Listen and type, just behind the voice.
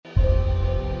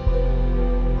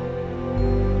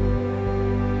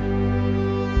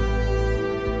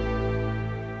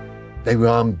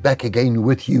I'm back again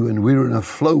with you, and we're in a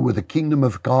flow with the kingdom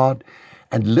of God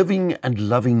and living and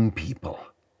loving people.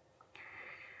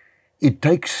 It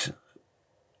takes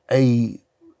a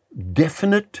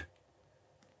definite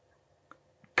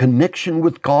connection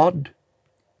with God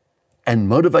and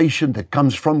motivation that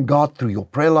comes from God through your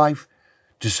prayer life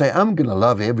to say, I'm going to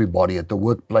love everybody at the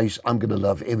workplace. I'm going to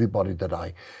love everybody that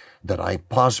I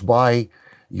pass by.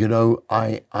 You know,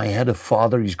 I had a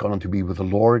father, he's gone on to be with the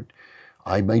Lord.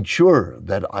 I made sure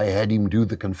that I had him do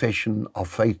the confession of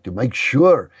faith to make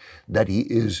sure that he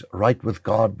is right with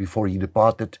God before he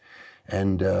departed.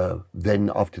 And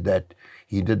then after that,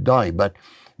 he did die. But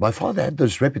my father had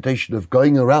this reputation of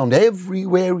going around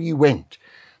everywhere he went.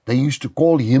 They used to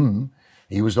call him,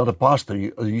 he was not a pastor,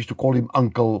 they used to call him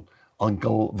Uncle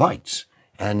Weitz.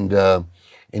 And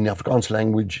in Afrikaans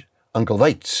language, Uncle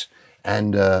Weitz.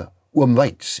 And Oom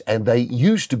Weitz, and they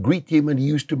used to greet him, and he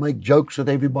used to make jokes with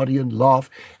everybody and laugh,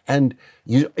 and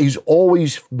he's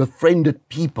always befriended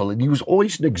people, and he was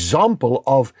always an example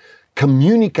of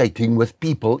communicating with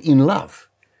people in love.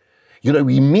 You know,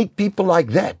 we meet people like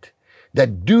that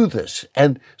do this,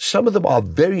 and some of them are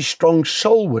very strong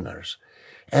soul winners.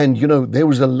 And, you know, there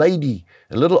was a lady,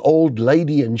 a little old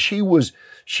lady, and she was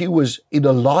in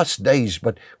her last days,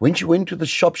 but when she went to the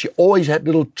shop, she always had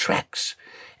little tracts.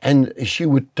 And she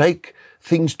would take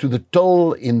things to the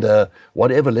till in the,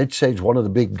 whatever, let's say it's one of the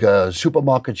big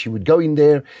supermarkets. She would go in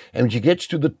there, and when she gets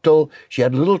to the till, she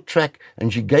had a little track,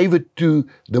 and she gave it to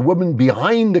the woman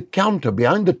behind the counter,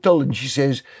 behind the till, and she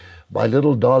says, my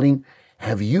little darling,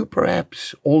 have you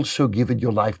perhaps also given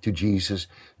your life to Jesus?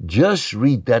 Just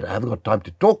read that. I haven't got time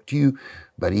to talk to you,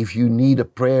 but if you need a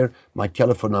prayer, my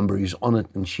telephone number is on it.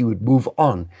 And she would move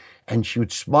on, and she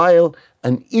would smile,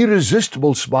 an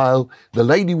irresistible smile. The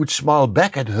lady would smile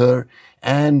back at her,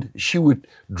 and she would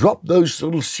drop those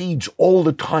little seeds all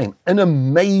the time. An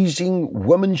amazing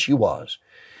woman she was.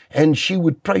 And she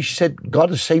would pray. She said, God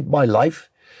has saved my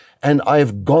life, and I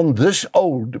have gone this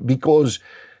old because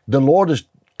the Lord has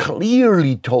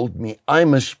clearly told me I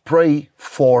must pray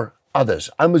for others.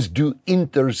 I must do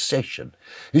intercession.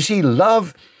 You see,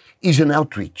 love is an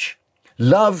outreach.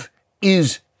 Love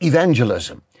is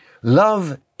evangelism.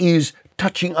 Love is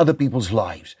touching other people's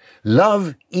lives.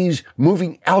 Love is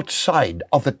moving outside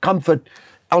of the comfort,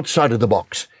 outside of the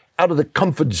box, out of the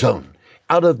comfort zone,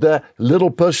 out of the little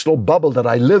personal bubble that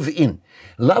I live in.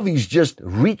 Love is just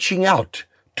reaching out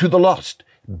to the lost,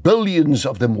 billions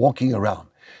of them walking around.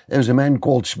 There was a man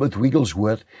called Smith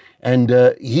Wigglesworth, and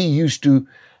he used to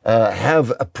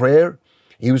have a prayer.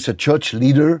 He was a church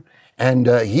leader, and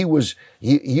he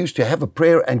used to have a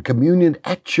prayer and communion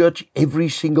at church every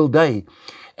single day.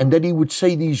 And then he would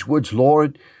say these words,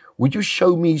 Lord, would you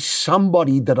show me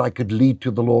somebody that I could lead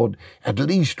to the Lord, at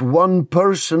least one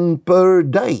person per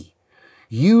day?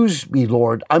 Use me,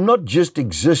 Lord. I'm not just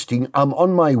existing. I'm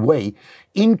on my way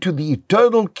into the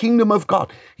eternal kingdom of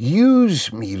God.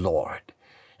 Use me, Lord.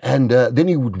 And then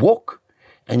he would walk,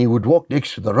 and he would walk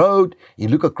next to the road. He'd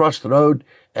look across the road,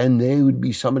 and there would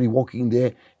be somebody walking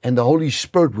there, and the Holy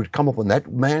Spirit would come upon.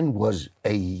 That man was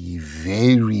a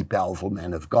very powerful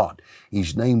man of God.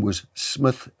 His name was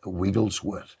Smith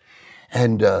Wigglesworth.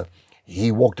 And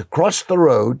he walked across the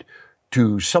road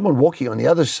to someone walking on the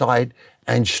other side,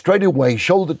 and straight away,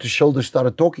 shoulder to shoulder,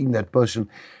 started talking to that person.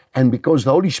 And because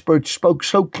the Holy Spirit spoke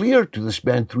so clear to this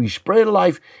man through his prayer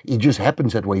life, it just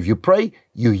happens that way. If you pray,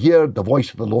 you hear the voice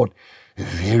of the Lord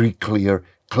very clear,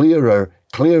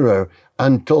 clearer,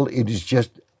 until it is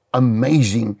just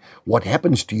amazing what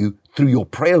happens to you through your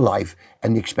prayer life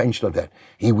and the expansion of that.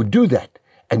 He would do that,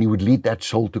 and he would lead that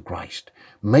soul to Christ.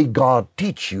 May God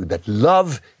teach you that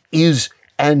love is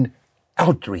an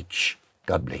outreach.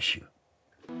 God bless you.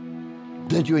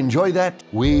 Did you enjoy that?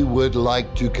 We would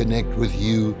like to connect with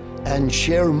you and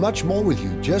share much more with you.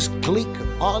 Just click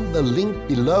on the link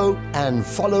below and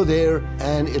follow there,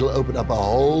 and it'll open up a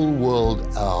whole world,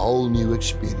 a whole new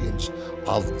experience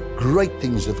of great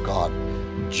things of God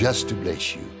just to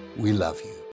bless you. We love you.